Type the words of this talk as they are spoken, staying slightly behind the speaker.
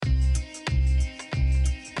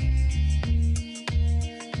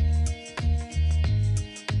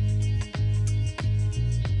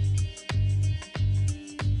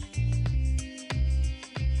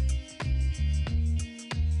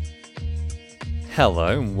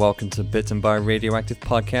Hello, and welcome to Bitten by Radioactive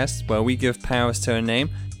Podcast, where we give powers to a name.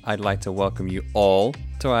 I'd like to welcome you all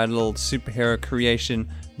to our little superhero creation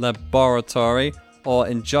laboratory, or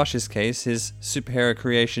in Josh's case, his superhero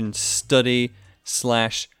creation study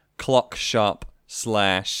 / clock shop /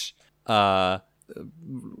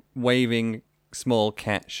 waving small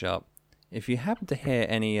cat shop. If you happen to hear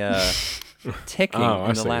any ticking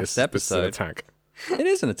in the last episode, this is an attack. It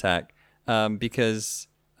is an attack because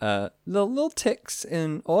little ticks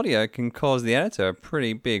in audio can cause the editor a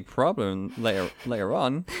pretty big problem later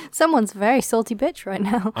on. Someone's a very salty bitch right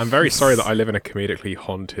now. I'm very sorry that I live in a comedically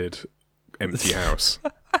haunted, empty house.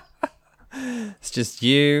 It's just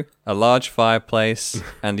you, a large fireplace,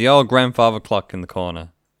 and the old grandfather clock in the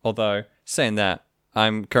corner. Although, saying that,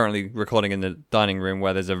 I'm currently recording in the dining room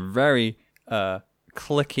where there's a very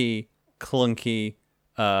clicky, clunky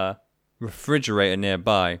refrigerator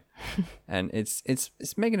nearby, and it's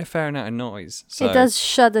making a fair amount of noise. So, it does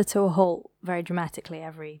shudder to a halt very dramatically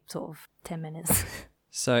every sort of 10 minutes.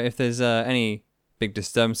 So if there's any big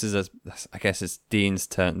disturbances, I guess it's Dean's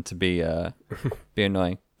turn to be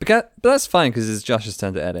annoying. But that's fine because it's Josh's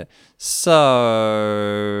turn to edit. So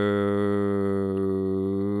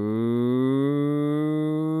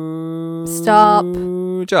Stop.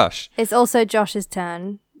 Josh. It's also Josh's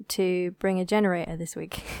turn to bring a generator this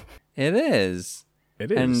week. It is.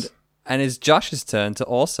 It is. And it's Josh's turn to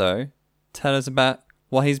also tell us about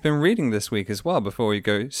what he's been reading this week as well before we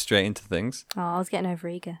go straight into things. Oh, I was getting over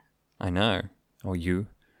eager. I know. Or you.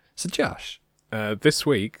 So Josh. This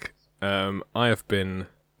week, I have been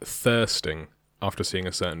thirsting after seeing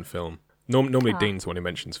a certain film. Normally Dean's the one who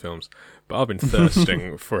mentions films, but I've been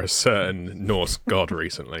thirsting for a certain Norse god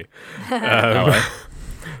recently.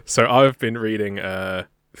 So I've been reading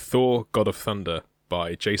Thor, God of Thunder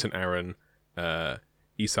by Jason Aaron,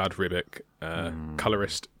 Esad Ribic,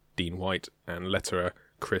 colorist Dean White, and letterer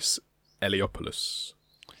Chris Eliopoulos.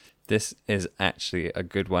 This is actually a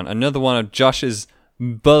good one. Another one of Josh's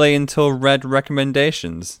bully until red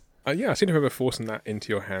recommendations. Yeah, I seem to remember forcing that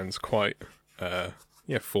into your hands quite,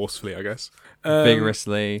 forcefully, I guess.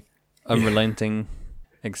 Vigorously, unrelenting,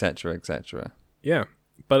 etc., etc. Yeah,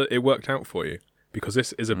 but it worked out for you, because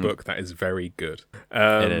this is a book that is very good.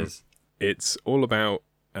 It is. It's all about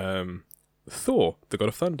Thor, the God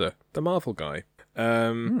of Thunder, the Marvel guy.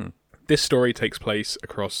 This story takes place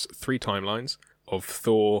across 3 timelines of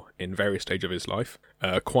Thor in various stages of his life.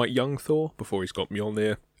 Quite young Thor, before he's got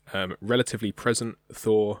Mjolnir. Relatively present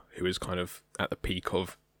Thor, who is kind of at the peak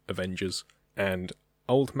of Avengers. And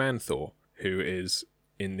old man Thor, who is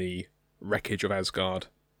in the wreckage of Asgard,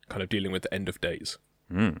 kind of dealing with the end of days.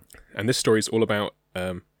 And this story is all about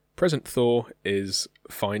present Thor is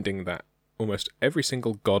finding that almost every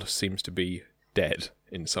single god seems to be dead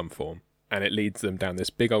in some form. And it leads them down this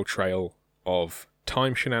big old trail of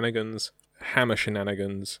time shenanigans, hammer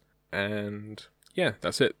shenanigans, and yeah,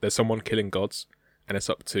 that's it. There's someone killing gods, and it's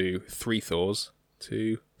up to 3 Thors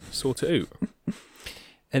to sort it out.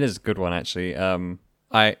 It is a good one, actually.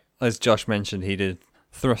 As Josh mentioned, he did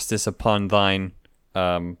thrust this upon thine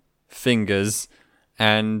fingers,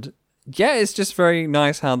 and yeah, it's just very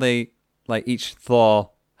nice how they, like, each Thor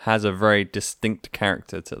has a very distinct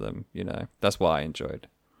character to them, you know. That's what I enjoyed.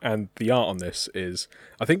 And the art on this is,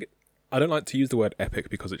 I don't like to use the word epic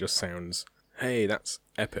because it just sounds, hey, that's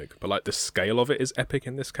epic. But like the scale of it is epic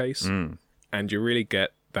in this case. And you really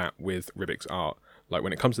get that with Ribic's art. Like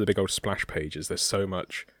when it comes to the big old splash pages, there's a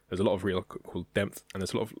lot of real cool depth, and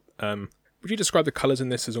there's a lot of, would you describe the colours in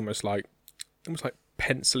this as almost like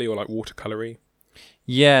pencil-y or like watercolour-y?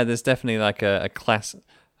 Yeah, there's definitely like a class. I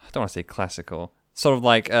don't want to say classical, sort of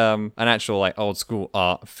like an actual like old school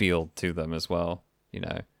art feel to them as well. You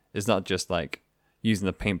know, it's not just like using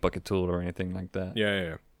the paint bucket tool or anything like that.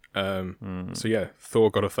 Yeah. So yeah,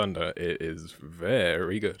 Thor: God of Thunder. It is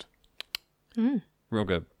very good. Real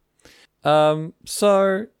good.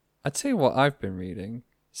 So I tell you what I've been reading.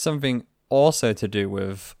 Something also to do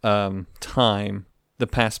with time, the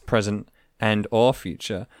past, present, and or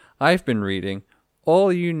future. I've been reading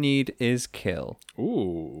All You Need Is Kill.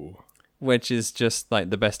 Ooh. Which is just like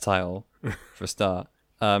the best title for a start.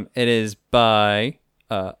 It is by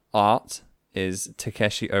art is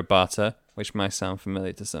Takeshi Obata, which might sound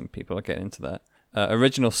familiar to some people. I'll get into that.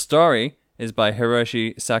 Original story is by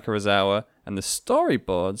Hiroshi Sakurazawa, and the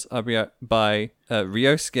storyboards are by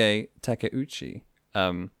Ryosuke Takeuchi.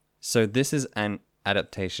 So this is an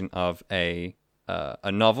adaptation of a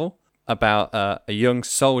novel about a young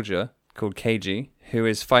soldier called Keiji who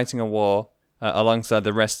is fighting a war alongside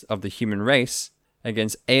the rest of the human race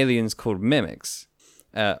against aliens called mimics.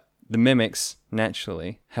 The mimics,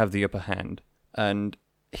 naturally, have the upper hand. And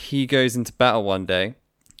he goes into battle one day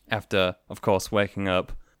after, of course, waking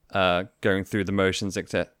up, going through the motions,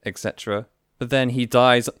 etc. But then he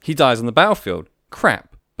dies on the battlefield.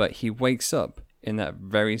 Crap. But he wakes up in that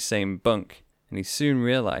very same bunk, and he soon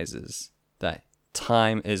realizes that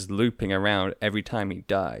time is looping around every time he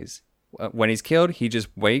dies. When he's killed, he just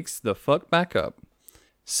wakes the fuck back up.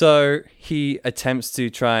 So he attempts to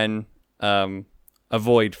try and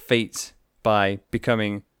avoid fate by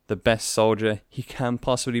becoming the best soldier he can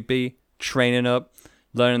possibly be, training up,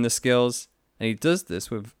 learning the skills, and he does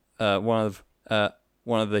this with one of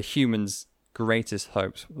the humans' greatest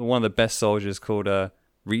hopes, one of the best soldiers called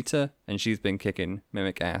Rita, and she's been kicking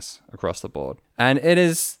Mimic ass across the board. And it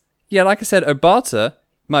is, yeah, like I said, Obata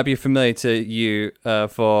might be familiar to you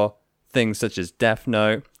for things such as Death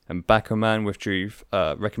Note and Bakuman, which you've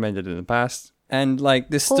recommended in the past. And like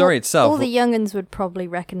this story itself, all the young'uns would probably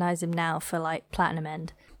recognize him now for like Platinum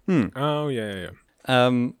End. Oh yeah.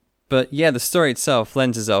 But yeah, the story itself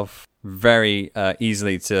lends itself very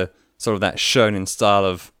easily to sort of that shonen style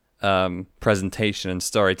of presentation and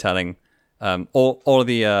storytelling. All of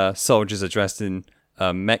the soldiers are dressed in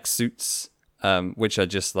mech suits, which are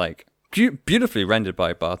just like beautifully rendered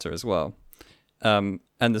by Bata as well. And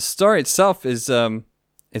the story itself is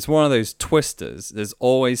it's one of those twisters. There's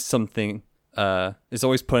always something. It's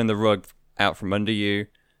always pulling the rug out from under you.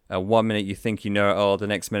 1 minute you think you know it all, the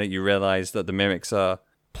next minute you realize that the mimics are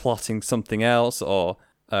plotting something else, or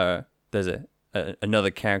there's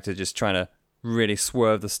another character just trying to really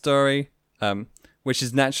swerve the story, which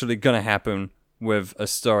is naturally going to happen with a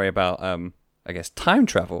story about, I guess, time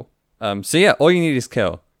travel. So yeah, all you need is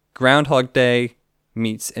kill. Groundhog Day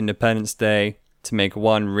meets Independence Day to make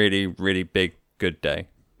one really, really big, good day.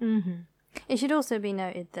 Mm-hmm. It should also be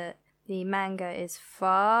noted that the manga is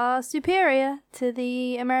far superior to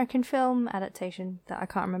the American film adaptation. That I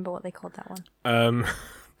can't remember what they called that one.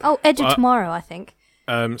 Edge of Tomorrow, I think.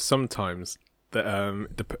 Sometimes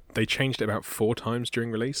they changed it about 4 times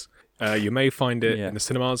during release. You may find it in the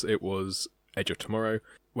cinemas. It was Edge of Tomorrow.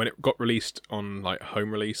 When it got released on like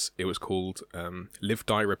home release, it was called Live,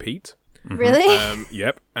 Die, Repeat. Mm-hmm. Really?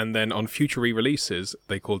 Yep. And then on future re-releases,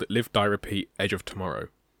 they called it Live, Die, Repeat, Edge of Tomorrow.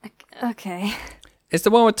 Okay. It's the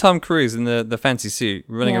one with Tom Cruise in the fancy suit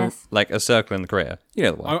running like a circle in the crater. You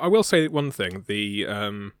know the one. I will say one thing: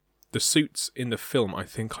 the suits in the film, I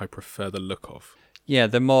think I prefer the look of. Yeah,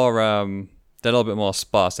 they're more they're a little bit more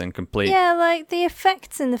sparse and complete. Yeah, like the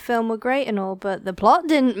effects in the film were great and all, but the plot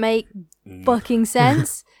didn't make fucking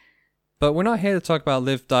sense. But we're not here to talk about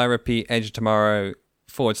Live, Die, Repeat, Edge of Tomorrow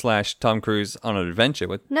 / Tom Cruise on an adventure.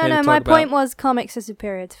 No, my point was comics are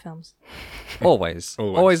superior to films. Always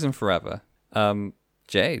and forever.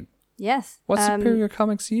 Jade. Yes. What superior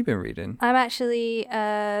comics have you been reading? I'm actually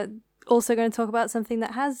also going to talk about something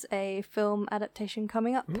that has a film adaptation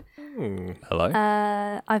coming up. Ooh. Hello?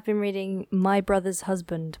 I've been reading My Brother's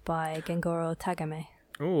Husband by Gengoro Tagame.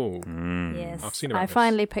 Oh. Yes. I've seen about this.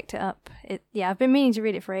 finally picked it up. I've been meaning to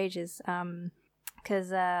read it for ages.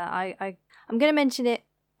 Because I'm going to mention it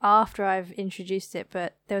after I've introduced it,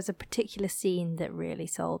 but there was a particular scene that really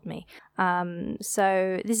sold me.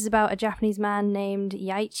 So this is about a Japanese man named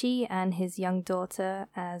Yaichi and his young daughter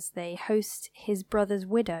as they host his brother's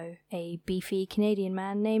widow, a beefy Canadian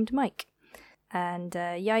man named Mike. And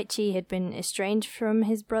Yaichi had been estranged from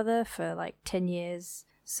his brother for like 10 years.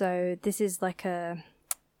 So this is like a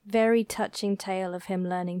very touching tale of him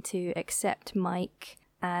learning to accept Mike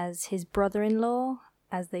as his brother-in-law,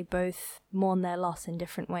 as they both mourn their loss in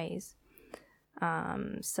different ways.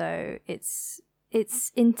 So it's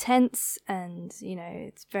intense and,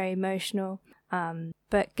 it's very emotional.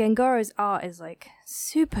 But Gengoro's art is like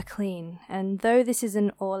super clean. And though this is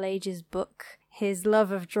an all ages book, his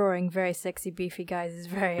love of drawing very sexy, beefy guys is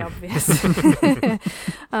very obvious.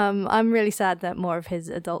 I'm really sad that more of his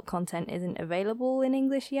adult content isn't available in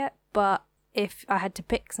English yet. But if I had to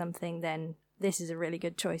pick something, then this is a really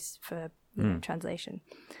good choice for translation.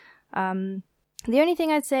 The only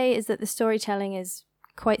thing I'd say is that the storytelling is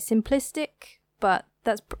quite simplistic, but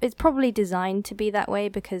it's probably designed to be that way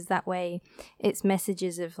because that way its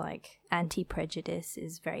messages of like anti-prejudice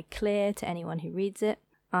is very clear to anyone who reads it.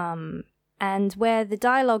 And where the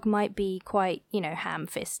dialogue might be quite,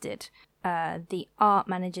 ham-fisted, the art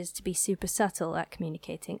manages to be super subtle at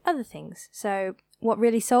communicating other things. So what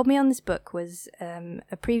really sold me on this book was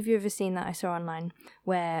a preview of a scene that I saw online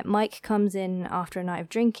where Mike comes in after a night of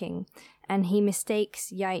drinking and he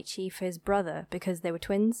mistakes Yaichi for his brother because they were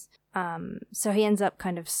twins. So he ends up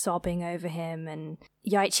kind of sobbing over him, and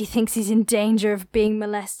Yaichi thinks he's in danger of being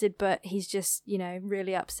molested, but he's just,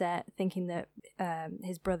 really upset, thinking that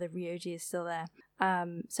his brother Ryoji is still there.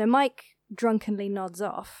 So Mike drunkenly nods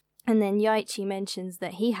off. And then Yaichi mentions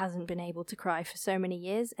that he hasn't been able to cry for so many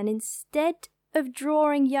years, and instead of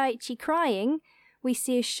drawing Yaichi crying, we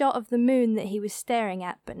see a shot of the moon that he was staring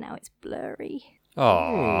at, but now it's blurry.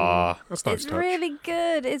 Aww. That's nice It's touch. really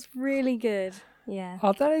good. It's really good. Yeah.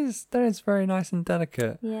 Oh, that is very nice and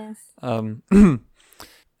delicate. Yes.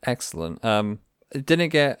 Excellent. Didn't it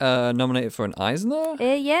get nominated for an Eisner?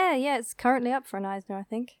 Yeah, it's currently up for an Eisner, I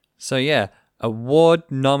think. So yeah,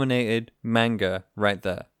 award-nominated manga right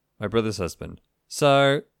there. My Brother's Husband.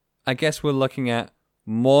 So I guess we're looking at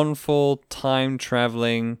mournful,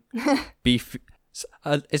 time-traveling beef.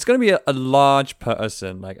 It's going to be a large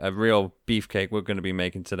person, like a real beefcake we're going to be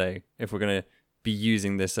making today if we're going to be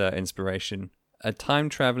using this inspiration. A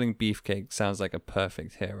time-traveling beefcake sounds like a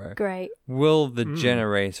perfect hero. Great. Will the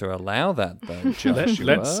generator allow that, though, Joshua?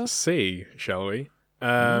 Let's see, shall we?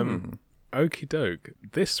 Okie doke.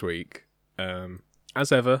 This week,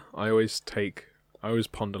 as ever, I always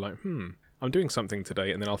ponder like, I'm doing something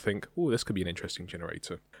today, and then I'll think, oh, this could be an interesting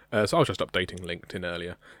generator. So I was just updating LinkedIn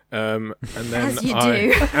earlier, and then As you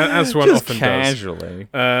do. as one Just often casually.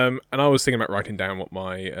 does. And I was thinking about writing down what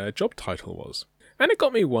my job title was, and it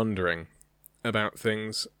got me wondering about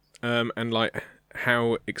things, and like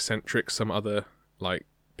how eccentric some other like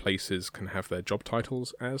places can have their job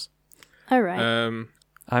titles as. All right. I'm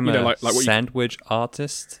you know, a like what you- sandwich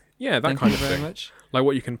artist. Yeah, that Thank kind you of very thing. much. Like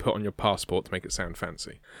what you can put on your passport to make it sound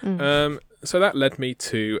fancy. So that led me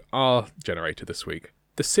to our generator this week,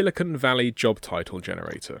 the Silicon Valley job title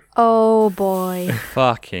generator. Oh boy.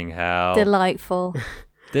 Fucking hell. Delightful.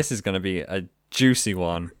 This is going to be a juicy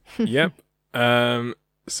one. Yep.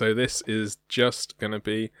 So this is just going to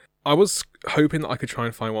be... I was hoping that I could try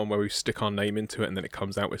and find one where we stick our name into it and then it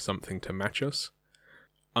comes out with something to match us.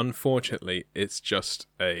 Unfortunately, it's just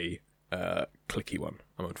a clicky one,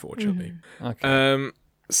 unfortunately. Okay.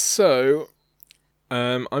 So,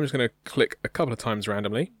 I'm just going to click a couple of times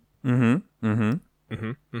randomly. And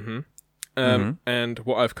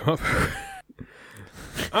what I've come up with...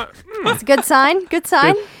 That's a good sign. Good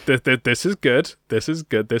sign. This is good. This is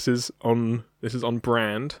good. This is on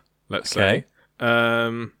brand, let's say.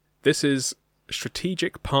 This is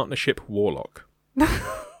Strategic Partnership Warlock.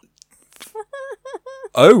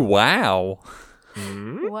 Oh, wow.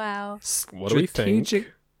 Wow. What do we think?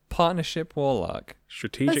 Strategic Partnership Warlock.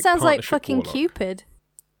 Strategic That sounds like Partnership fucking Warlock. Cupid.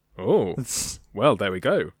 Oh, well, there we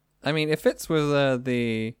go. I mean, it fits with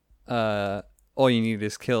the all you need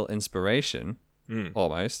is kill inspiration,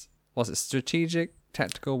 almost. Was it Strategic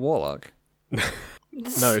Tactical Warlock? No,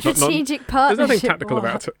 it's not. Strategic There's partnership. nothing tactical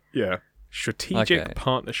about it. Yeah. Strategic Okay.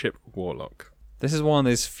 Partnership Warlock. This is one of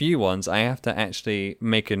those few ones I have to actually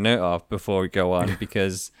make a note of before we go on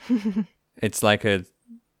because it's like a...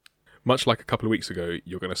 Much like a couple of weeks ago,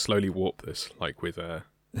 you're going to slowly warp this, like with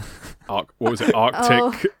what was it?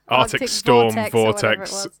 Arctic Storm Vortex or whatever it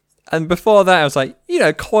Vortex. was. And before that, I was like,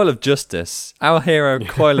 Coil of Justice. Our hero,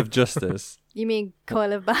 Coil of Justice. You mean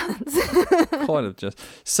coil of balance? Coil of Justice.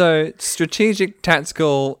 So, Strategic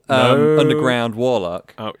Tactical No. Underground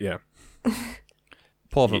Warlock. Oh yeah,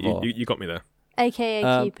 Por favor. you got me there.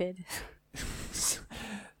 AKA Cupid.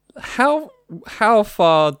 How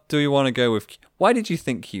far do you want to go with... Why did you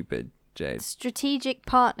think Cupid, Jade? Strategic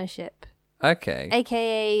partnership. Okay.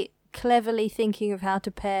 AKA cleverly thinking of how to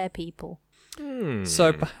pair people.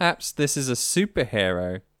 So perhaps this is a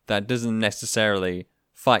superhero that doesn't necessarily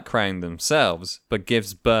fight crime themselves, but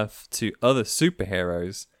gives birth to other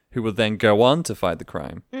superheroes who will then go on to fight the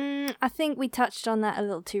crime. I think we touched on that a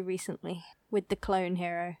little too recently with the clone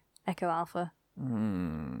hero, Echo Alpha.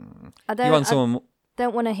 I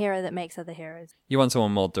don't want a hero that makes other heroes. You want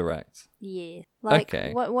someone more direct. Yeah. Like,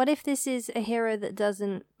 Okay. what if this is a hero that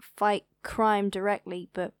doesn't fight crime directly,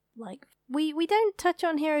 but, like, we don't touch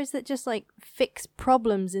on heroes that just, like, fix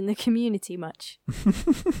problems in the community much.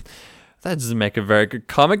 That doesn't make a very good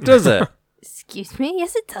comic, does it? Excuse me?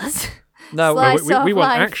 Yes, it does. No, Slice we of want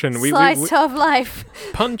life. action. Slice of life.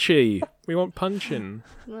 Punchy. We want punching.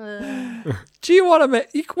 do you want to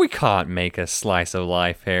make... We can't make a slice of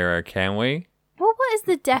life hero, can we? Well, what is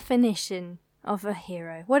the definition of a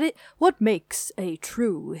hero? What makes a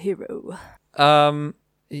true hero?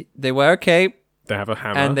 They wear a cape, They have a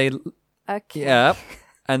hammer. and they... Okay. Yeah,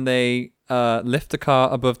 and they lift the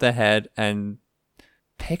car above their head and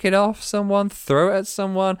pick it off someone, throw it at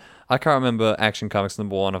someone. I can't remember Action Comics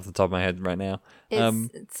 #1 off the top of my head right now.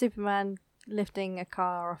 It's Superman lifting a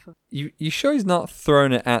car off of... You sure he's not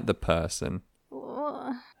throwing it at the person?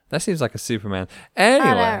 I That seems like a Superman. don't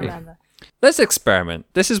Anyway, remember. let's experiment.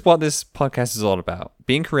 This is what this podcast is all about.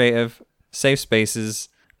 Being creative, safe spaces,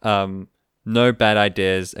 no bad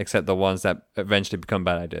ideas except the ones that eventually become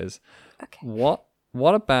bad ideas. Okay. What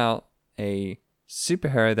about a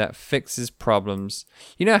superhero that fixes problems?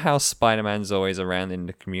 You know how Spider-Man's always around in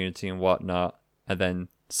the community and whatnot, and then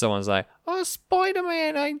someone's like, "Oh,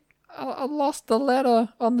 Spider-Man, I lost the letter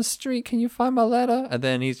on the street. Can you find my letter?" And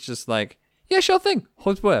then he's just like, "Yeah, sure thing.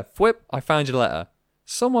 Whip, I found your letter."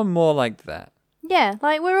 Someone more like that. Yeah,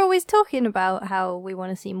 like we're always talking about how we want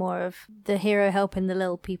to see more of the hero helping the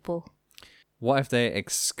little people. What if they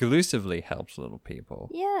exclusively helped little people?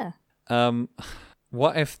 Yeah.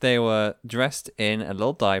 What if they were dressed in a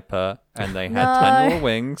little diaper and they had No. tiny little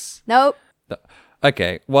wings? Nope.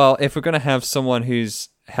 Okay, well, if we're going to have someone who's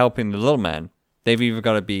helping the little man, they've either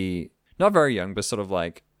got to be not very young, but sort of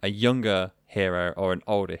like a younger hero or an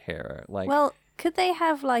older hero. Like, Well, could they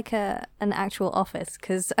have like an actual office?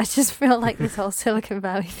 Because I just feel like this whole Silicon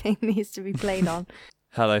Valley thing needs to be played on.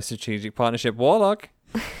 hello, strategic partnership Warlock.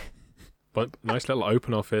 But nice little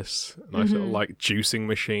open office, nice little like juicing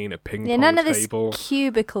machine, a ping Yeah, pong none of table. this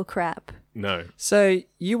cubicle crap. No. So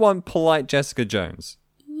you want polite Jessica Jones?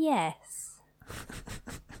 Yes.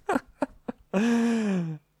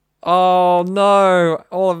 Oh no!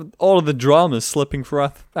 All of the drama's slipping through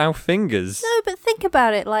our fingers. No, but think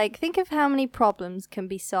about it. Like, think of how many problems can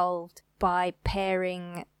be solved by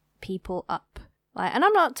pairing people up. Like, and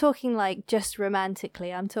I'm not talking like just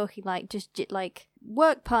romantically. I'm talking like just like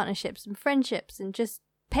work partnerships and friendships and just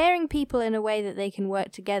pairing people in a way that they can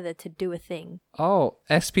work together to do a thing. Oh,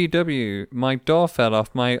 SPW! My door fell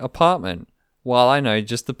off my apartment. Well, I know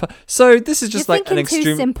just the. So this is just You're like an thinking extreme.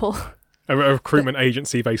 too simple. A recruitment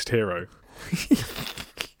agency based hero.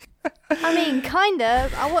 I mean, kind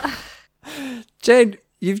of. Jade,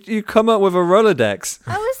 you come up with a Rolodex.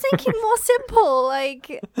 I was thinking more simple,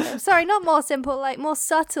 like, sorry, not more simple, like more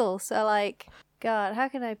subtle. So, like, God, how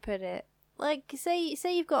can I put it? Like, say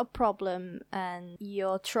you've got a problem and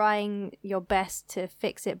you're trying your best to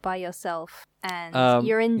fix it by yourself, and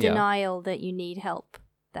you're in yeah. denial that you need help.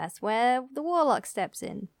 That's where the Warlock steps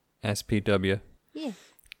in. SPW. Yeah.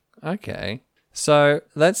 Okay, so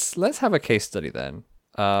let's have a case study then.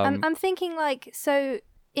 I'm thinking like, so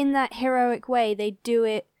in that heroic way, they do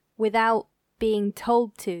it without being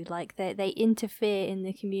told to. Like they interfere in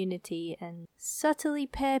the community and subtly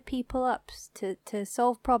pair people up to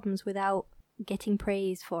solve problems without getting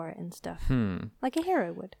praise for it and stuff. Like a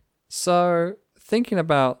hero would. So thinking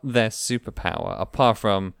about their superpower, apart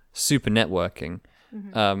from super networking,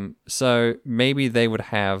 so maybe they would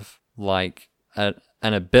have like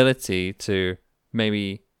an ability to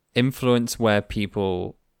maybe influence where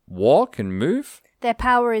people walk and move. Their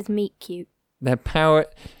power is meet cute. Their power.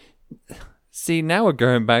 See, now we're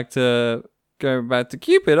going back to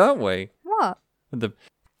Cupid, aren't we? What?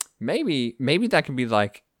 Maybe that can be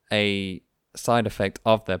like a side effect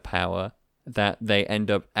of their power, that they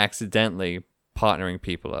end up accidentally partnering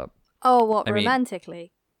people up. Oh, what, I mean-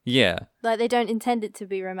 romantically? Yeah, Like they don't intend it to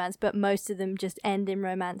be romance, but most of them just end in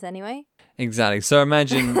romance anyway. exactly. So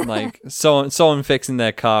imagine like someone fixing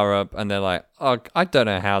their car up, and they're like, "Oh, I don't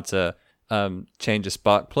know how to change a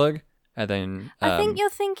spark plug," and then I think you're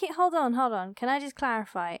thinking. Hold on. Can I just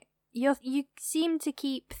clarify? You seem to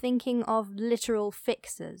keep thinking of literal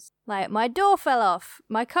fixers. Like, my door fell off,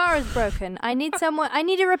 my car is broken, I need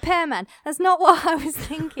a repairman. That's not what I was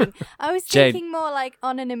thinking. I was Jade. thinking more like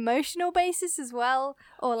on an emotional basis as well,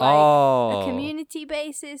 or like Oh. a community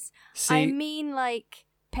basis. See, I mean, like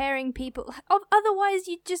pairing people. Otherwise,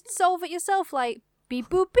 you just solve it yourself. Like, beep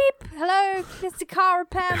boop beep. Hello, Mr. Car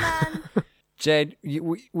Repairman. Jade,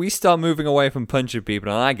 we start moving away from punching people,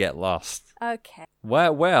 and I get lost. Okay.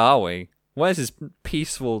 Where are we? Where's this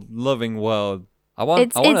peaceful, loving world? I want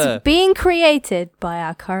It's to. being created by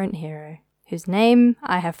our current hero, whose name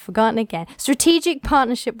I have forgotten again. Strategic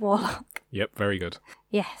Partnership Warlock. Yep, very good.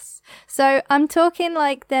 Yes. So I'm talking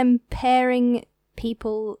like them pairing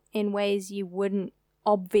people in ways you wouldn't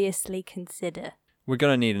obviously consider. We're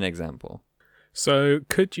gonna need an example. So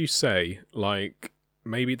could you say, like,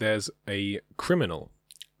 maybe there's a criminal.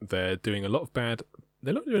 They're not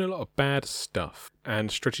doing a lot of bad stuff. And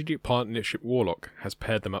Strategic Partnership Warlock has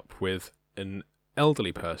paired them up with an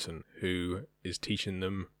elderly person who is teaching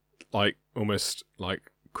them, like, almost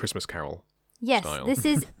like Christmas Carol. Yes, Style. this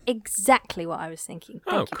is exactly what I was thinking.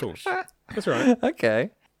 Oh, Thank you, cool. Josh. That's right.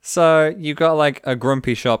 Okay. So you got like a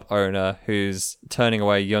grumpy shop owner who's turning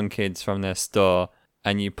away young kids from their store,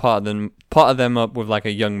 and you partner them up with like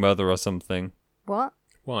a young mother or something, What?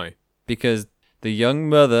 Why? because the young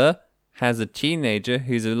mother has a teenager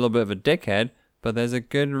who's a little bit of a dickhead, but there's a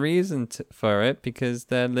good reason for it, because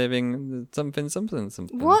they're living something.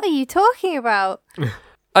 What are you talking about?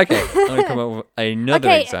 Okay, I'm gonna come up with another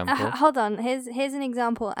Okay, example. hold on. Here's an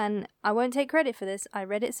example, and I won't take credit for this. I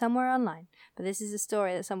read it somewhere online, but this is a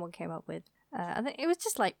story that someone came up with. I think it was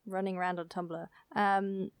just like running around on Tumblr.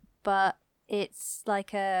 But it's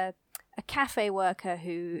like a cafe worker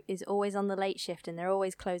who is always on the late shift, and they're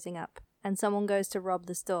always closing up. And someone goes to rob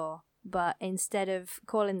the store, but instead of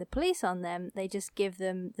calling the police on them, they just give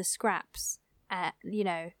them the scraps,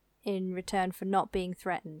 in return for not being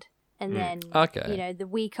threatened. And then, the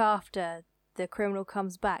week after, the criminal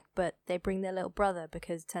comes back, but they bring their little brother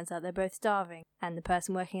because it turns out they're both starving. And the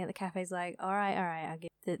person working at the cafe is like, all right, I'll give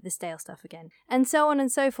the stale stuff again. And so on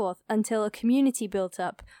and so forth until a community built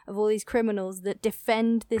up of all these criminals that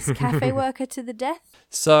defend this cafe worker to the death.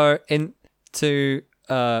 So, to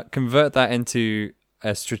convert that into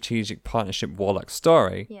a strategic partnership warlock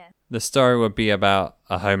story, the story would be about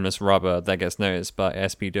a homeless robber that gets noticed by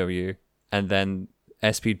SPW, and then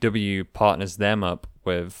SPW partners them up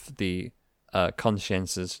with the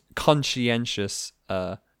conscientious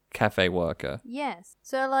cafe worker. Yes.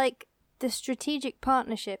 So, like, the strategic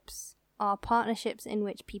partnerships are partnerships in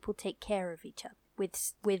which people take care of each other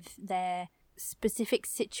with their specific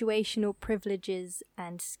situational privileges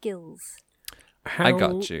and skills. I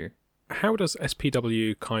got you. How does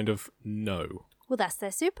SPW kind of know? Well, that's their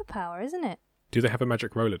superpower, isn't it? Do they have a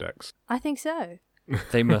magic Rolodex? I think so.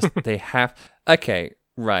 They have. Okay,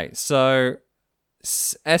 right. So,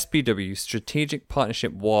 SPW, Strategic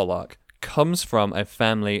Partnership Warlock, comes from a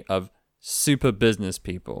family of super business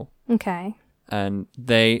people. Okay. And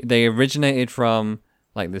they originated from,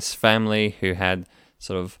 like, this family who had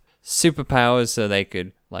sort of superpowers so they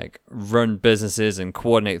could, like, run businesses and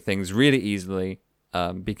coordinate things really easily,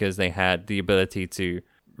 because they had the ability to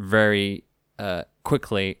very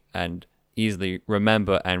quickly and easily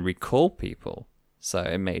remember and recall people. So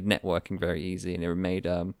it made networking very easy, and it made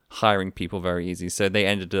hiring people very easy. So they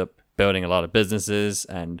ended up building a lot of businesses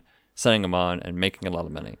and selling them on and making a lot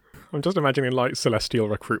of money. I'm just imagining like celestial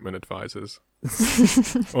recruitment advisors.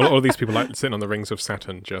 all these people like sitting on the rings of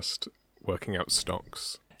Saturn just working out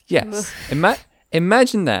stocks. Yes.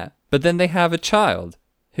 Imagine that. But then they have a child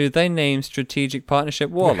who they name Strategic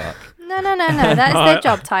Partnership Warlock. No. That's their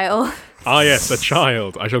job title. Ah, yes, a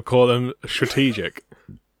child. I shall call them Strategic.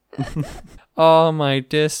 Oh, my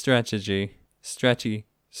dear Stretchy-chan.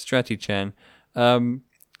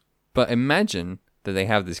 But imagine that they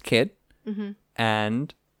have this kid,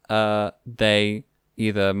 and they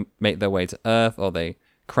either make their way to Earth or they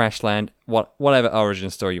crash land, whatever origin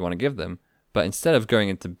story you want to give them. But instead of going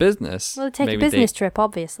into business... Well, they take a business trip,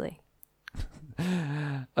 obviously.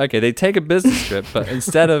 Okay, they take a business trip, but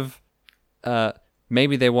instead of...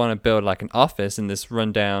 maybe they want to build like an office in this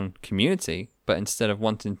rundown community, but instead of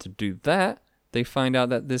wanting to do that, they find out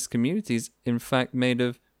that this community is in fact made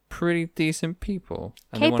of pretty decent people.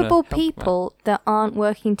 Capable people that aren't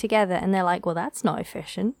working together, and they're like, well, that's not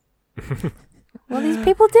efficient. What are these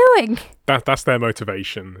people doing? That's their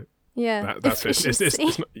motivation. Yeah, that's it. It's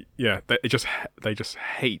not, yeah, they just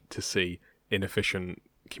hate to see inefficient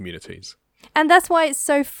communities. And that's why it's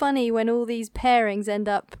so funny when all these pairings end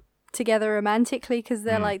up together romantically, because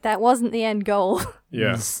they're like, that wasn't the end goal.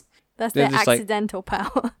 Yeah. That's their accidental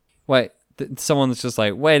power. Wait, someone's just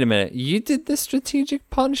like, wait a minute, you did this strategic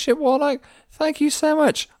partnership warlock? Thank you so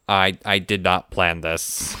much. I did not plan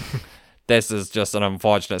this. This is just an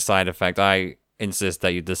unfortunate side effect. I insist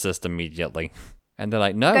that you desist immediately. And they're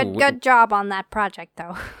like, no. Good job on that project,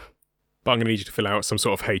 though. But I'm going to need you to fill out some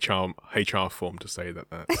sort of HR form to say that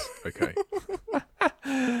that's okay.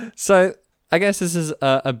 So I guess this is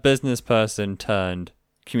a business person turned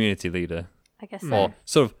community leader. I guess so. Or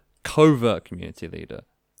sort of covert community leader.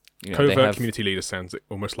 You know, covert community leader sounds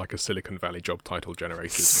almost like a Silicon Valley job title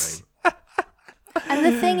generator's name. And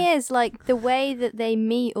the thing is, like, the way that they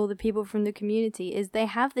meet all the people from the community is they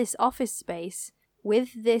have this office space with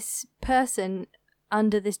this person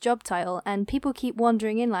under this job title, and people keep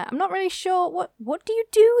wandering in like, I'm not really sure, what do you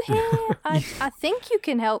do here? I think you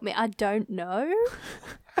can help me. I don't know.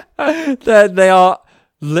 They are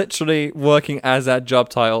literally working as that job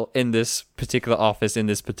title in this particular office, in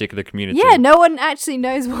this particular community. Yeah, no one actually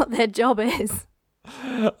knows what their job is.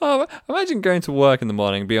 Oh, imagine going to work in the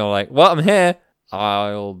morning and being like, well, I'm here.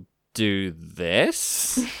 I'll do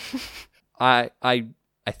this. I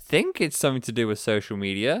think it's something to do with social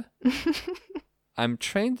media. I'm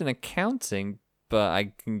trained in accounting, but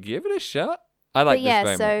I can give it a shot. I like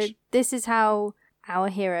this very much. This is how our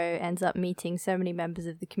hero ends up meeting so many members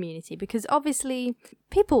of the community, because obviously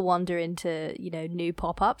people wander into, new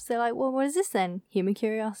pop-ups. They're like, well, what is this then? Human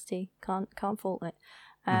curiosity. Can't fault it.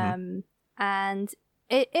 And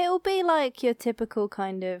it'll be like your typical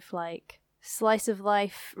kind of like slice of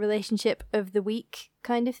life relationship of the week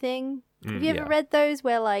kind of thing. Have you ever yeah. read those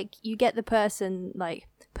where like you get the person, like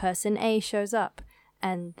person A shows up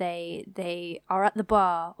and they are at the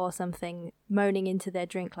bar or something moaning into their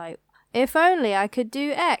drink like, if only I could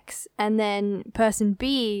do X, and then person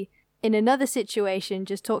B in another situation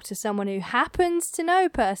just talk to someone who happens to know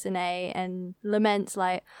person A and laments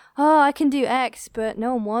like, oh, I can do X but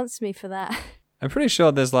no one wants me for that. I'm pretty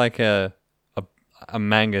sure there's like a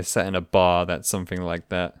manga set in a bar that's something like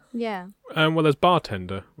that. Yeah. Well, there's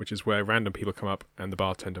Bartender, which is where random people come up and the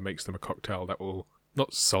bartender makes them a cocktail that will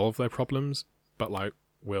not solve their problems, but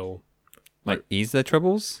will Like ease their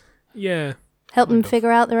troubles? yeah. Help them Kind of.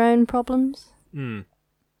 figure out their own problems. They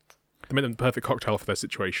make them the perfect cocktail for their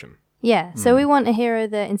situation. Yeah, so we want a hero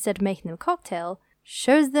that instead of making them a cocktail,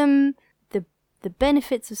 shows them the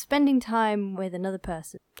benefits of spending time with another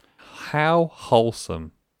person. How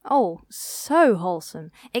wholesome. Oh, so wholesome.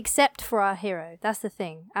 Except for our hero. That's the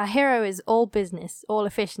thing. Our hero is all business, all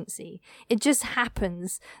efficiency. It just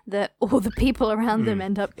happens that all the people around them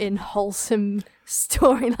end up in wholesome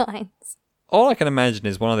storylines. All I can imagine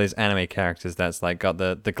is one of those anime characters that's like got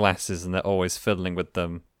the glasses and they're always fiddling with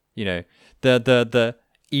them. You know, the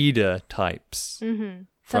Ida types. Mm-hmm.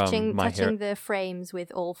 From Touching My Hero. the frames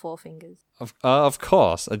with all four fingers. Of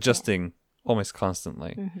course, adjusting almost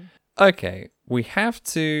constantly. Mm-hmm. Okay, we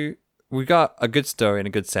got a good story and a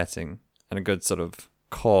good setting and a good sort of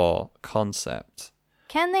core concept.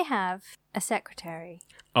 Can they have a secretary?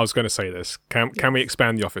 I was going to say this. Can we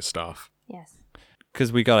expand the office staff? Yes.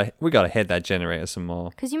 Because we gotta hit that generator some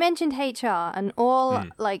more. Because you mentioned HR and all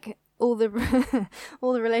all the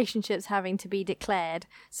all the relationships having to be declared.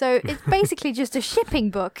 So it's basically just a shipping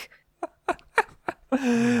book.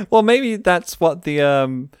 Well, maybe that's what the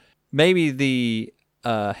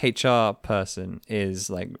HR person is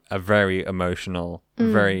like a very emotional,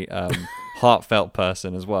 very heartfelt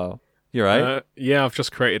person as well. You're right. Yeah, I've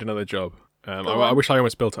just created another job. I wish I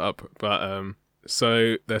almost built it up, but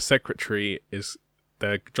so their secretary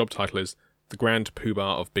their job title is the Grand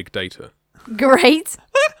Poobah of Big Data. Great.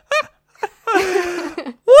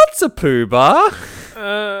 What's a poobah?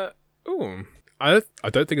 I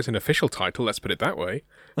don't think it's an official title. Let's put it that way.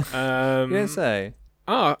 You didn't say.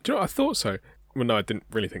 Do you know what? I thought so. Well, no, I didn't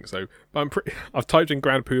really think so. But I've typed in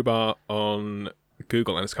Grand Poobah on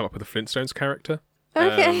Google and it's come up with a Flintstones character.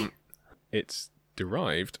 Okay. It's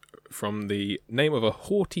derived from the name of a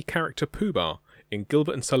haughty character Poobah in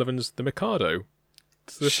Gilbert and Sullivan's The Mikado.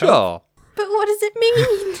 Sure. But what does it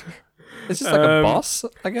mean? It's just like a boss,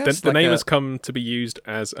 I guess. The name has come to be used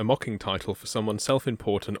as a mocking title for someone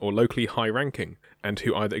self-important or locally high-ranking, and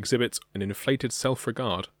who either exhibits an inflated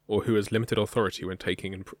self-regard or who has limited authority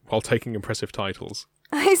while taking impressive titles.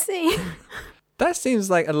 I see. That seems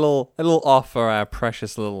like a little off for our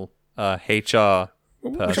precious little HR Would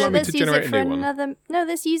you person. want me let's to use generate it a for new one? another. No,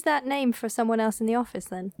 let's use that name for someone else in the office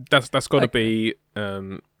then. That's got to Okay. be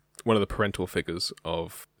one of the parental figures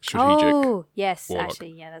of strategic. Oh, yes, Warlock.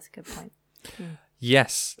 actually, yeah, that's a good point.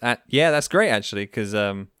 Yes. Yeah, that's great actually, because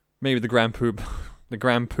maybe the Grand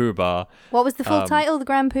Poobah. What was the full title? The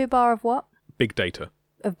Grand Poobah of what? Big Data.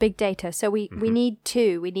 Of Big Data. So we need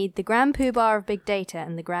two. We need the Grand Poobah of Big Data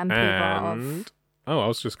and the Grand Poobah of... And... I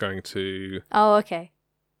was just going to... Oh, okay.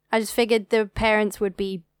 I just figured the parents would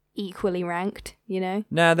be equally ranked, you know?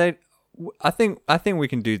 Nah, I think we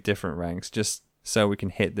can do different ranks just so we can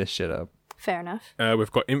hit this shit up. Fair enough.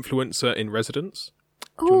 We've got Influencer in Residence.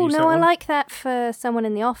 Oh, wanna use no, that I one? like that for someone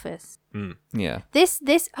in the office. Yeah. This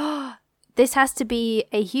has to be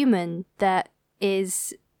a human that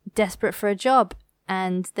is desperate for a job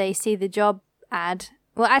and they see the job ad.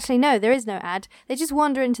 Well, actually, no, there is no ad. They just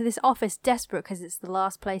wander into this office desperate because it's the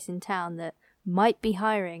last place in town that might be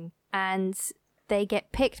hiring, and they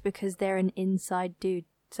get picked because they're an inside dude.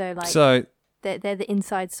 So, they're the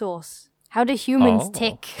inside source. How do humans Oh.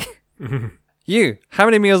 tick? How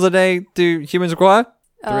many meals a day do humans require?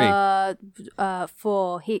 3.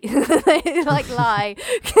 4. They like lie.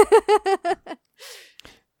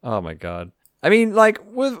 Oh my god. I mean, like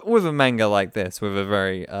with a manga like this, with a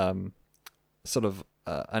very sort of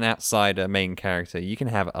an outsider main character, you can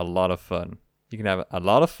have a lot of fun. You can have a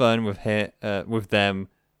lot of fun with them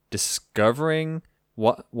discovering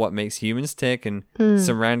what makes humans tick and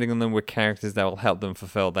surrounding them with characters that will help them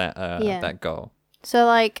fulfill that goal. So,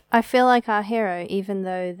 like, I feel like our hero, even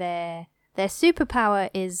though their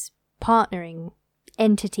superpower is partnering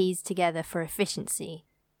entities together for efficiency,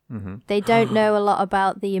 they don't know a lot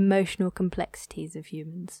about the emotional complexities of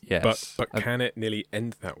humans. Yes. But can it nearly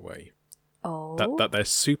end that way? Oh. That their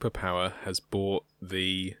superpower has brought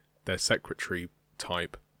their secretary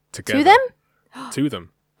type together. To them? To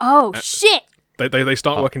them. Oh, shit! They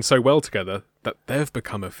start working so well together that they've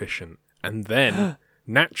become efficient. And then,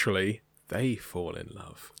 naturally, they fall in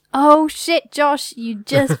love. Oh, shit, Josh. You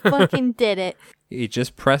just fucking did it. You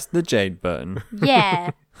just pressed the Jade button.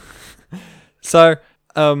 Yeah. So,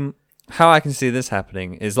 how I can see this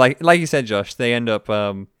happening is like you said, Josh. They end up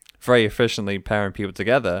very efficiently pairing people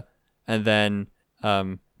together, and then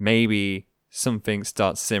maybe something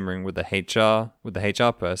starts simmering with the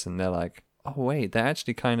HR person. They're like, oh wait, they're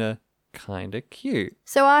actually kind of cute.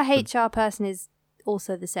 So our HR person is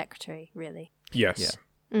also the secretary, really? Yes.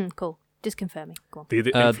 Yeah. Cool. Just confirming. Go on. The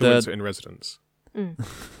influencer in residence.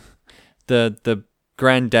 The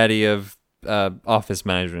granddaddy of office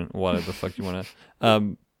management, whatever the fuck you want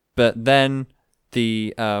to. But then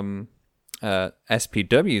the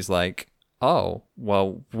SPW's like, oh,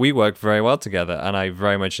 well, we work very well together, and I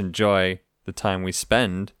very much enjoy the time we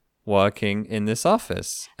spend working in this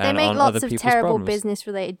office. They and make on lots other of people's terrible problems.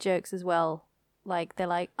 business-related jokes as well. Like, they're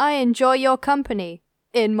like, I enjoy your company.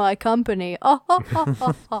 In my company. Oh, ha, ha,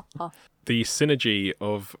 ha, ha, ha. The synergy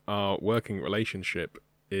of our working relationship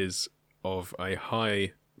is of a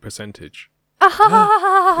high percentage. Ah, ha, ha,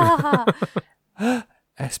 ha, ha, ha.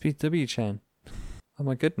 SPW Chan. Oh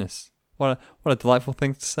my goodness. What a delightful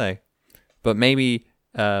thing to say. But maybe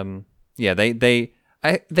they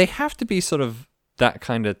have to be sort of that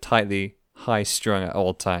kind of tightly high strung at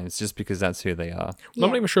all times just because that's who they are. I'm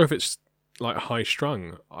not even sure if it's like high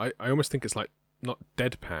strung. I almost think it's like not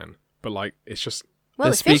deadpan, but like it's just Well,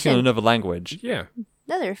 they're speaking efficient. another language. yeah,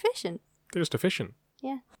 No, they're efficient. they're just efficient.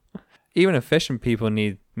 Yeah. Even efficient people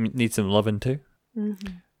need some loving too.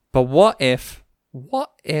 Mm-hmm. But what if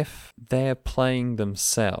they're playing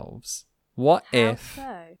themselves? What if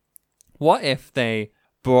they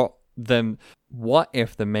brought them? What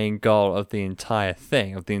if the main goal of the entire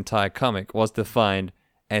thing, of the entire comic, was to find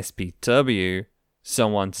SPW,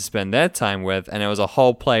 someone to spend their time with, and it was a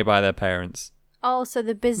whole play by their parents? Oh, so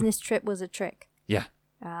the business trip was a trick. Yeah.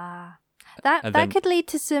 Ah. That And then- could lead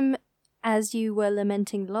to some, as you were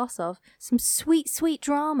lamenting the loss of, some sweet, sweet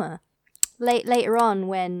drama. Later on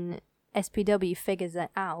when SPW figures it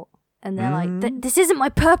out, and they're like, this isn't my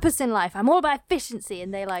purpose in life. I'm all about efficiency.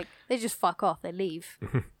 And they just fuck off. They leave.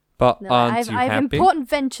 But They're like, aren't you I have happy? important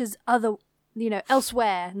ventures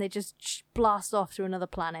elsewhere. And they just blast off to another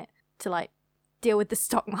planet to like deal with the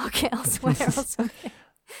stock market elsewhere or something.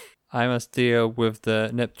 I must deal with the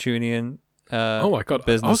Neptunian Oh my God,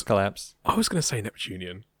 business collapse. I was going to say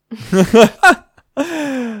Neptunian. Well,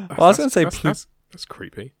 I was going to say, that's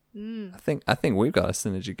creepy. I think we've got a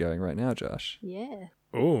synergy going right now, Josh. Yeah.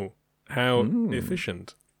 Oh, how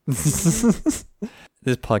efficient. This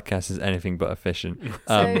podcast is anything but efficient.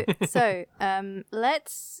 So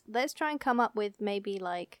let's try and come up with maybe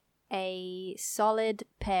like a solid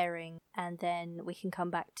pairing, and then we can come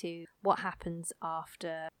back to what happens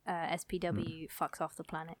after SPW fucks off the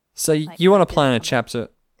planet. So Like, you want how to plan a does it chapter?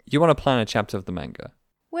 You want to plan a chapter of the manga?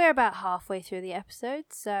 We're about halfway through the episode,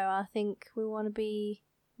 so I think we want to be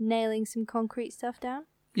nailing some concrete stuff down.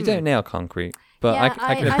 You don't nail concrete, but yeah,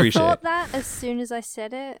 I can appreciate I thought it. that as soon as I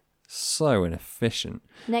said it. So inefficient.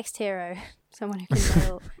 Next hero, someone who can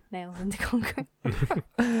nail nails into concrete.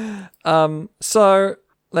 So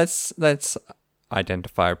let's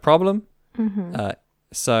identify a problem. Mm-hmm.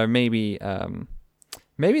 So maybe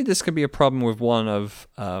this could be a problem with one of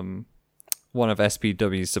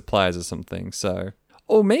SPW's suppliers or something. So,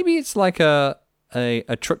 or maybe it's like a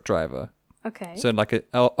truck driver. Okay. So like a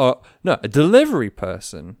delivery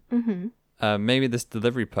person. Mm-hmm. Maybe this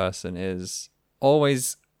delivery person is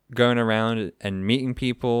always going around and meeting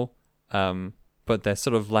people, but they're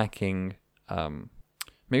sort of lacking.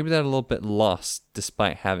 Maybe they're a little bit lost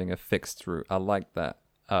despite having a fixed route. I like that.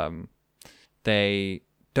 They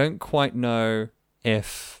don't quite know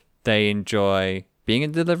if they enjoy being a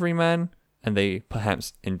delivery man, and they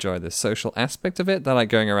perhaps enjoy the social aspect of it. They're like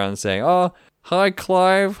going around saying, "Oh, hi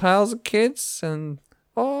Clive, how's the kids?" And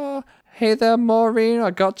 "Oh, hey there Maureen,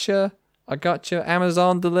 I got your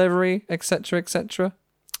Amazon delivery," etc., etc.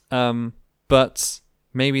 But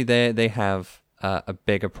maybe they have a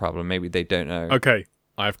bigger problem. Maybe they don't know. Okay,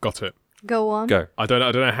 I've got it. Go on. Go. I don't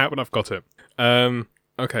know how, but I've got it.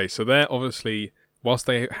 Okay, so they're obviously, whilst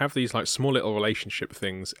they have these like small little relationship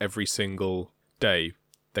things every single day,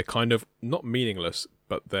 they're kind of not meaningless,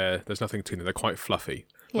 but there's nothing to them. They're quite fluffy.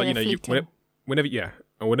 Yeah, Like, they're fleeting.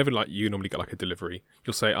 whenever like you normally get like a delivery,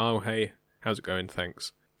 you'll say, "Oh, hey, how's it going?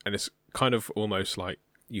 Thanks." And it's kind of almost like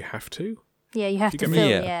you have to. Yeah, you have You to get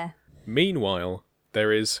fill. me? Yeah. Meanwhile,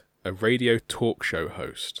 there is a radio talk show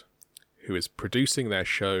host who is producing their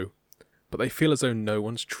show, but they feel as though no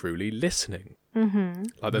one's truly listening. Mm-hmm.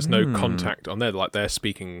 Like there's no contact on there. Like they're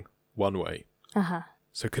speaking one way. Uh-huh.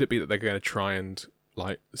 So could it be that they're going to try and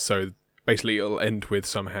so basically it'll end with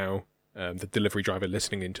somehow the delivery driver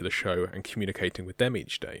listening into the show and communicating with them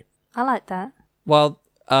each day. I like that. Well,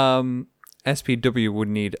 SPW would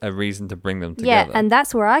need a reason to bring them Yeah, together. and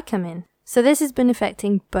that's where I come in. So this has been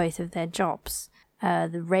affecting both of their jobs.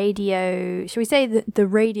 The radio, shall we say the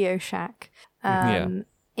Radio Shack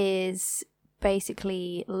is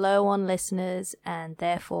basically low on listeners, and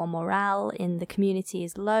therefore morale in the community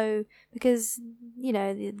is low because,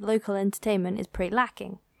 the local entertainment is pretty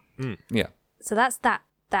lacking. Yeah. So that's that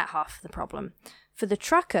half of the problem. For the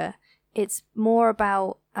trucker, it's more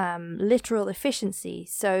about literal efficiency.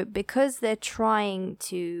 So because they're trying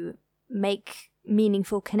to make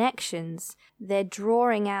meaningful connections, they're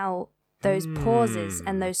drawing out those pauses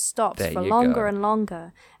and those stops There for you longer go. and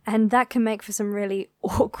longer. And that can make for some really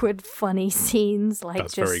awkward, funny scenes. Like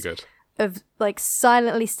That's just very good. of like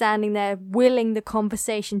silently standing there, willing the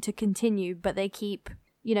conversation to continue, but they keep,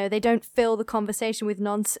 they don't fill the conversation with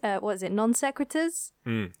non sequiturs.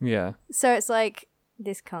 Yeah. So it's like,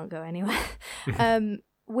 this can't go anywhere.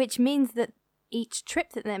 Which means that each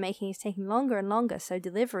trip that they're making is taking longer and longer. So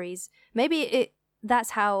deliveries,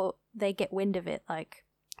 that's how they get wind of it. Like,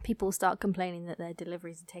 people start complaining that their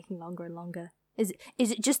deliveries are taking longer and longer. Is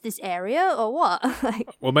it just this area or what?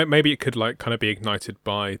 Well, maybe it could kind of be ignited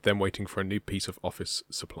by them waiting for a new piece of office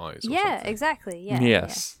supplies. Or Yeah, something. exactly. Yeah.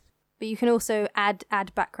 Yes. Yeah. But you can also add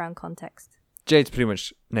background context. Jade's pretty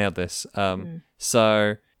much nailed this.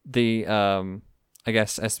 So the I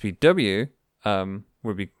guess SPW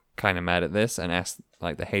would be kind of mad at this and ask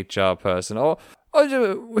like the HR person,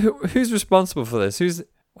 who's responsible for this?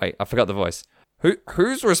 Wait, I forgot the voice.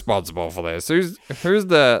 Who's responsible for this? Who's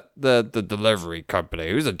the delivery company?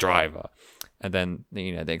 Who's the driver? And then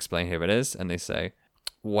they explain who it is, and they say,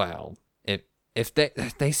 well, if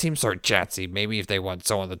they seem sort of chatty, maybe if they want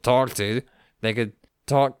someone to talk to, they could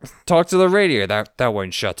talk to the radio. That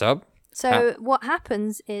won't shut up. So what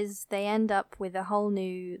happens is they end up with a whole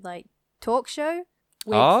new like talk show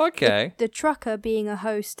with Okay. the trucker being a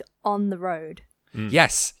host on the road.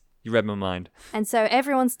 Yes, you read my mind. And so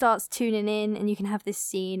everyone starts tuning in, and you can have this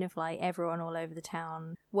scene of like everyone all over the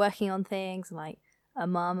town working on things, like a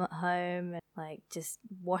mum at home, and like just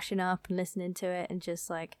washing up and listening to it, and just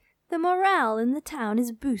like the morale in the town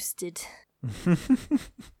is boosted.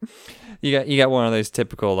 You get one of those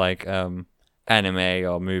typical like anime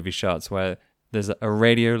or movie shots where there's a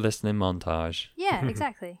radio listening montage. Yeah,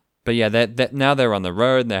 exactly. But yeah, now they're on the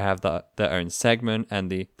road. They have their own segment,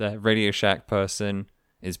 and the Radio Shack person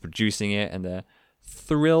is producing it, and they're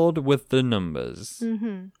thrilled with the numbers.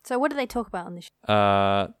 Mm-hmm. So what do they talk about on the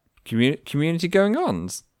show? Community going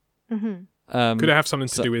ons. Mm-hmm. Could it have something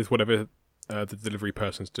to do with whatever the delivery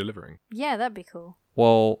person's delivering? Yeah, that'd be cool.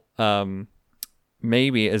 Well,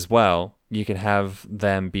 maybe as well, you could have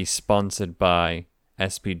them be sponsored by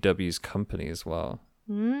SPW's company as well.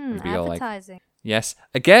 It'd be all like, Advertising. yes,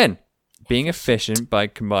 again, being efficient by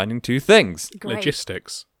combining two things. Great.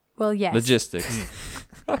 Logistics. Well, yes. Logistics.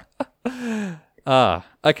 Okay. I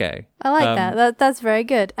like that. That's very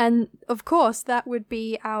good. And of course, that would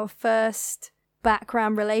be our first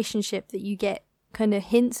background relationship that you get kind of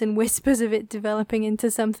hints and whispers of it developing into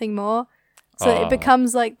something more. So it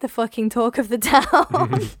becomes like the fucking talk of the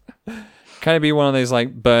town. Kind of be one of those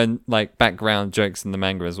like background jokes in the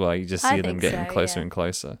manga as well. You just I see them think getting so, closer yeah. and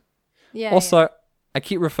closer. Yeah. Also, I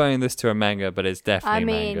keep referring this to a manga, but it's definitely I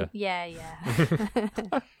mean, a manga. yeah.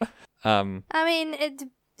 I mean,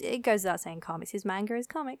 it goes without saying comics. His manga is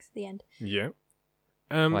comics. The end. Yeah.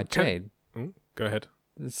 Jade, Go ahead.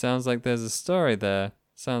 it sounds like there's a story there.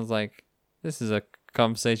 Sounds like this is a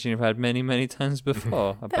conversation you've had many, many times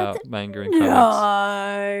before about manga and comics.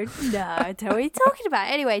 No, what are you talking about?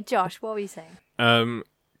 Anyway, Josh, what were you saying?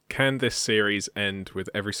 Can this series end with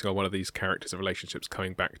every single one of these characters and relationships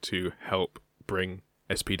coming back to help bring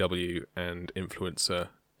SPW and Influencer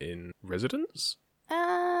in residence?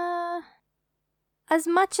 As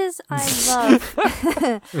much as I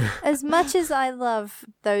love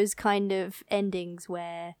those kind of endings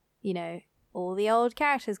where, all the old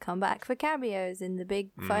characters come back for cameos in the big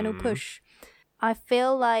final push, I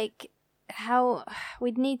feel like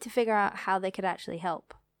we'd need to figure out how they could actually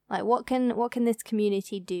help. Like, what can this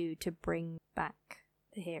community do to bring back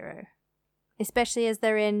the hero? Especially as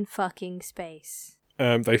they're in fucking space.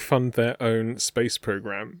 They fund their own space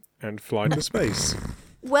program and fly to space.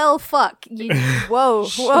 Well, fuck.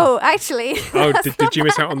 Whoa, actually. Oh, did you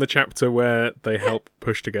miss out on the chapter where they help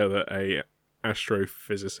push together a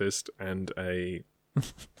astrophysicist and a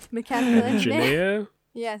Mechanical engineer? engineer?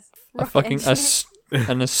 Yes. A rocket fucking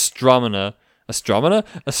engineer. an astronomer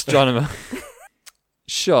Astronomer.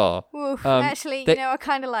 Sure. Oof, Um, actually, they- I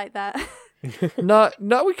kind of like that. No,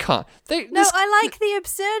 we can't. No, I like the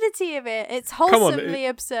absurdity of it. It's on, wholesomely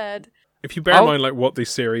absurd. If you bear in mind like what this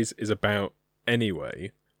series is about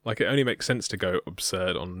anyway, like it only makes sense to go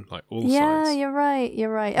absurd on like all Yeah, sides. you're right.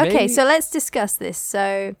 Okay, Maybe- so let's discuss this.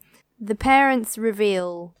 So the parents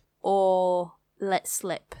reveal or let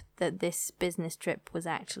slip that this business trip was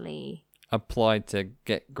actually, applied to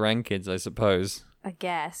get grandkids, I suppose. I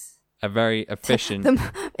guess, A very efficient.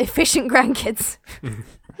 the efficient grandkids.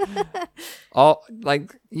 Oh,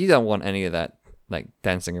 like you don't want any of that, like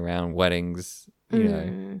dancing around, weddings. You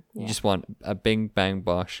know, you just want a bing bang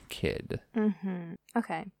bosh kid. Mm-hmm.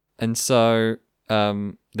 Okay. And so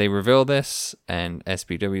they reveal this, and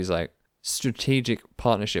SPW's like strategic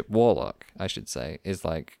partnership warlock, I should say, is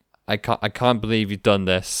like, I can't believe you've done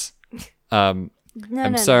this. I'm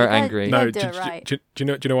so angry. No, No, do it right. do you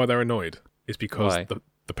know why they're annoyed? It's because Why?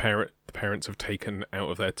 the parents have taken out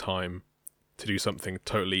of their time to do something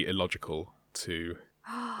totally illogical to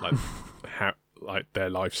like their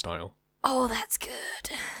lifestyle. Oh, that's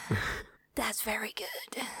good. That's very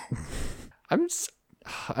good.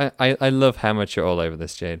 I love how much you're all over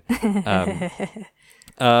this, Jade.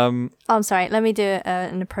 Oh, I'm sorry. Let me do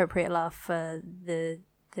an appropriate laugh for the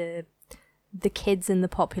kids and the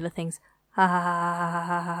popular things. Ha ha ha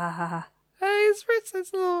ha ha ha ha ha. Hey, it's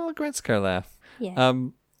a little Gretzko laugh. Yeah.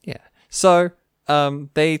 Yeah. So,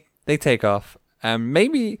 they take off, and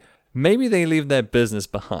maybe they leave their business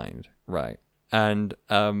behind, right? And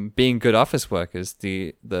being good office workers,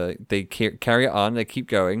 they carry it on, they keep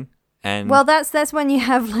going, and Well, that's when you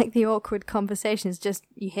have like the awkward conversations. Just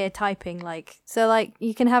you hear typing, like so, like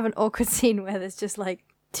you can have an awkward scene where there's just like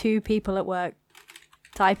two people at work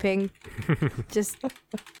typing. Just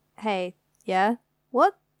hey, yeah,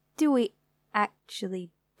 what do we actually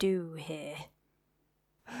do here?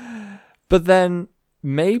 But then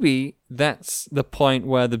maybe that's the point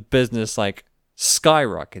where the business like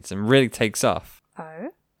skyrockets and really takes off, Oh,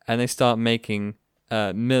 and they start making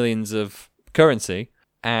millions of currency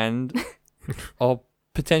and or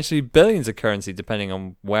potentially billions of currency depending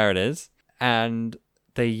on where it is, and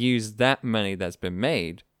they use that money that's been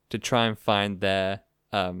made to try and find their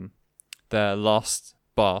lost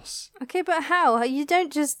boss. okay, but how? You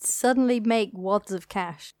don't just suddenly make wads of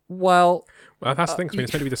cash. Well, That's the thing. I mean,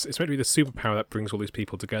 it's meant to be the superpower that brings all these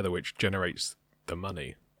people together, which generates the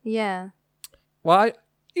money. Yeah.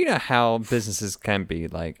 you know how businesses can be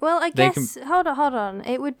like. Well, I they guess hold on.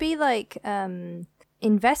 It would be like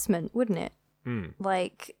investment, wouldn't it?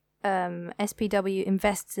 Like SPW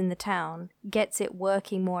invests in the town, gets it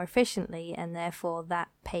working more efficiently, and therefore that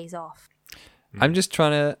pays off. I'm just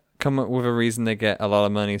trying to come up with a reason they get a lot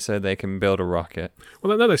of money so they can build a rocket.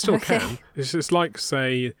 Well, no, they still Okay. can. It's like,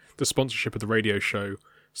 say, the sponsorship of the radio show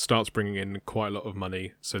starts bringing in quite a lot of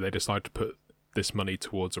money, so they decide to put this money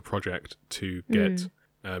towards a project to get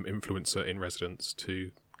influencer in residence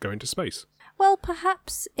to go into space. Well,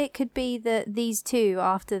 perhaps it could be that these two,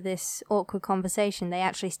 after this awkward conversation, they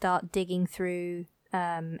actually start digging through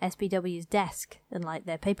SPW's desk and like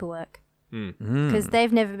their paperwork. Because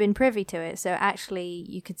they've never been privy to it, so actually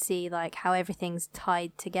you could see like how everything's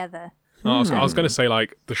tied together. I was going to say,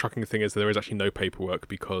 like, the shocking thing is that there is actually no paperwork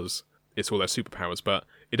because it's all their superpowers, but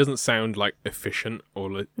it doesn't sound like efficient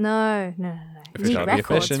or No. You If it's need gotta be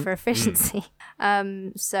records efficient. for efficiency.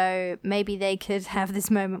 So maybe they could have this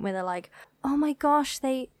moment where they're like, oh my gosh,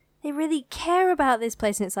 they really care about this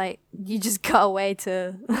place. And it's like, you just got away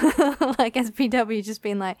to like SPW just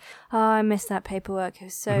being like, oh, I missed that paperwork. It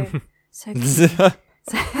was so good.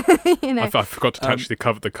 You know. I forgot to attach the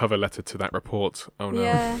cover letter to that report. Oh no.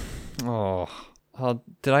 Yeah. Oh,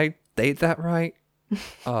 did I date that right?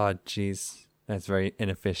 Oh, jeez, that's very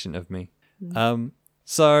inefficient of me.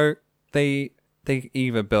 So they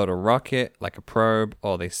either build a rocket like a probe,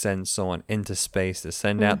 or they send someone into space to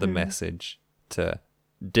send out the message to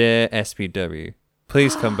dear SPW,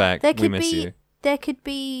 please come back. We miss you. There could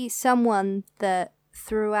be someone that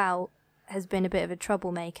throughout has been a bit of a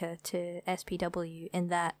troublemaker to SPW in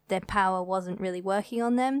that their power wasn't really working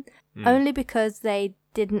on them, only because they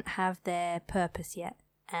didn't have their purpose yet.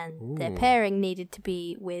 And their pairing needed to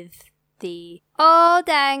be with the, oh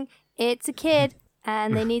dang, it's a kid,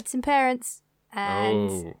 and they need some parents.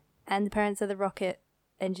 And the parents are the rocket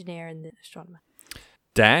engineer and the astronomer.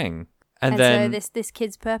 Dang. And So then, this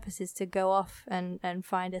kid's purpose is to go off and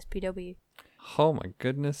find SPW. oh my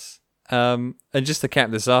goodness. And just to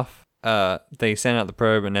cap this off, they send out the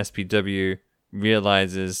probe, and SPW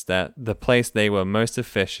realizes that the place they were most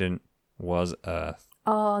efficient was Earth.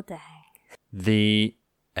 Oh dang. The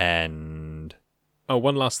end. Oh,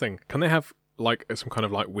 one last thing. Can they have like some kind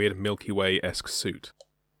of like weird Milky Way-esque suit?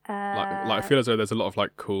 Like I Uh, feel as though there's a lot of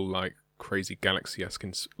like cool, like crazy galaxy-esque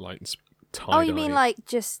tie-dye. oh, you mean like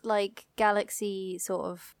just like galaxy sort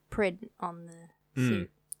of print on the suit?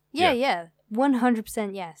 Yeah,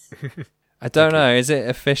 100% yes. I don't know. Is it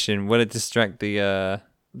efficient? Will it distract the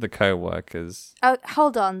co-workers? Oh,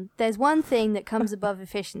 hold on. There's one thing that comes above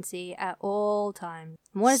efficiency at all times.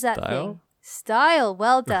 And what is that Style? thing? Style.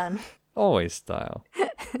 Well done. Always style.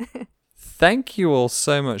 Thank you all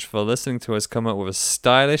so much for listening to us come up with a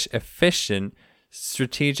stylish, efficient,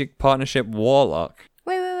 strategic partnership warlock.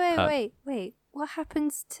 Wait. What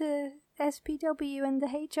happens to SPW and the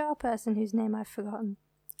HR person whose name I've forgotten?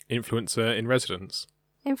 Influencer in residence.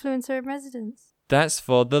 Influencer in residence. That's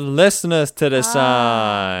for the listeners to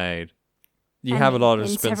decide. You have a lot of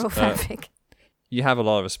several fanfic. You have a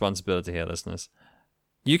lot of responsibility here, listeners.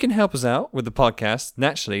 You can help us out with the podcast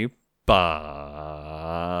naturally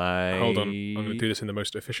by... Hold on, I'm going to do this in the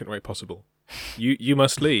most efficient way possible. You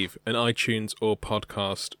must leave an iTunes or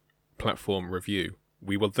podcast platform review.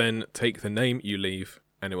 We will then take the name you leave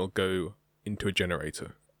and it will go into a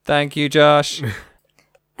generator. Thank you, Josh.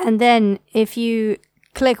 And then if you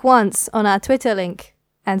click once on our Twitter link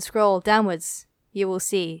and scroll downwards, you will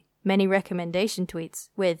see many recommendation tweets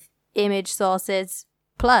with image sources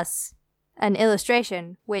plus an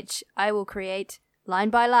illustration, which I will create line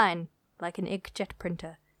by line like an inkjet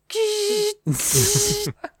printer.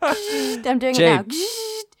 I'm doing Jade. it now.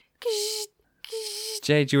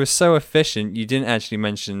 Jade, you were so efficient, you didn't actually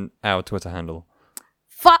mention our Twitter handle.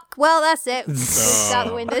 Fuck, well, that's it. It's out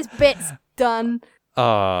the window. This bit's done.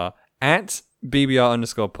 At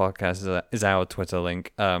BBR_podcast is our Twitter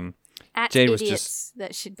link. At Jade idiots, was just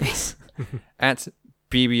that should be. at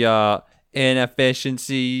BBR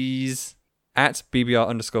inefficiencies at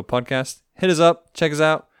BBR_podcast. Hit us up, check us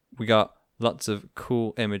out. We got lots of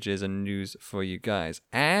cool images and news for you guys.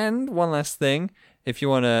 And one last thing, if you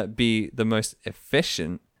want to be the most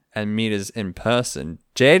efficient and meet us in person,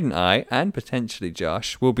 Jade and I, and potentially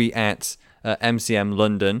Josh, will be at MCM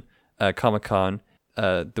London Comic-Con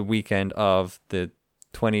the weekend of the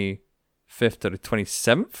 25th to the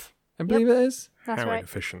 27th, I believe it is. That's How right.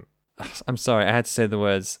 inefficient. I'm sorry, I had to say the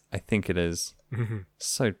words, I think it is.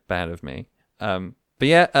 So bad of me. But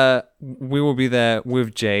yeah, we will be there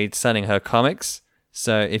with Jade selling her comics.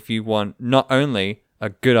 So if you want not only a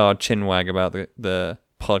good old chinwag about the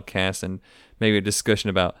podcast and maybe a discussion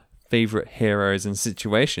about favorite heroes and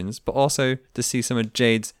situations, but also to see some of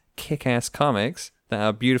Jade's kick-ass comics that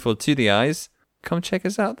are beautiful to the eyes, come check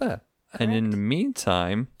us out there. And in the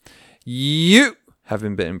meantime, you have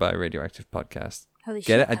been bitten by a radioactive podcast. Holy Get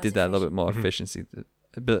shit, it? I that did was that a little efficient. bit more efficiency,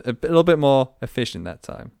 a little bit more efficient that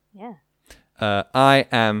time. Yeah. I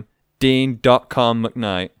am Dean.com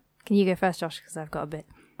McKnight. Can you go first, Josh? Because I've got a bit.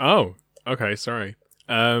 Oh, okay, sorry.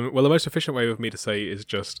 Well, the most efficient way of me to say is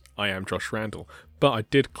just, I am Josh Randall. But I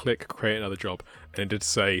did click create another job, and it did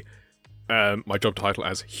say my job title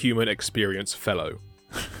as Human Experience Fellow,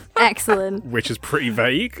 Excellent. which is pretty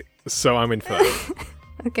vague, so I'm in for that.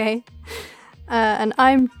 Okay. And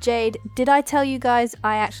I'm Jade. Did I tell you guys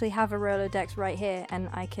I actually have a Rolodex right here and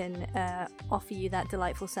I can offer you that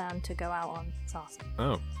delightful sound to go out on? It's awesome.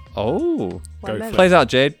 Oh. Oh, One Go moment. plays out,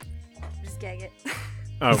 Jade. Just getting it.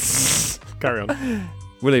 Oh. Carry on.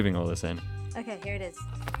 We're leaving all this in. Okay, here it is.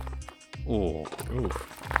 Oh,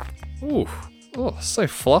 Oof. Oof. oh, so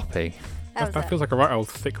floppy. That feels like a right old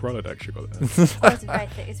thick Rolodex you got there. Oh, it's very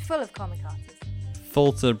thick. It's full of comic artists.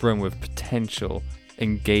 Full to the brim with potential,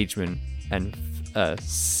 engagement, and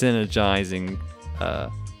synergizing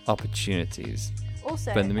opportunities.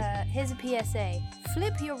 Also, But in the here's a PSA.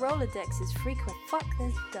 Flip your Rolodexes frequent. Fuck,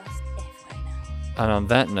 there's dust everywhere now. And on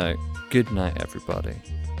that note, good night, everybody.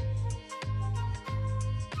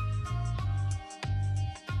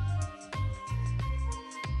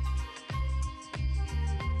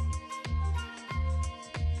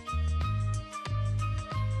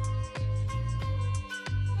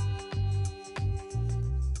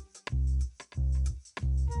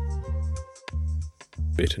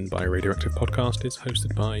 Bitten by a Radioactive Podcast is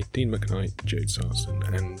hosted by Dean McKnight, Jade Sarson,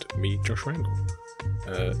 and me, Josh Randall.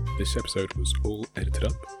 This episode was all edited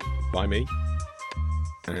up by me,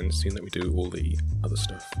 and seeing that we do all the other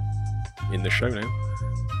stuff in the show now,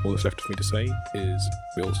 all that's left for me to say is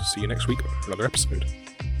we'll see you next week for another episode.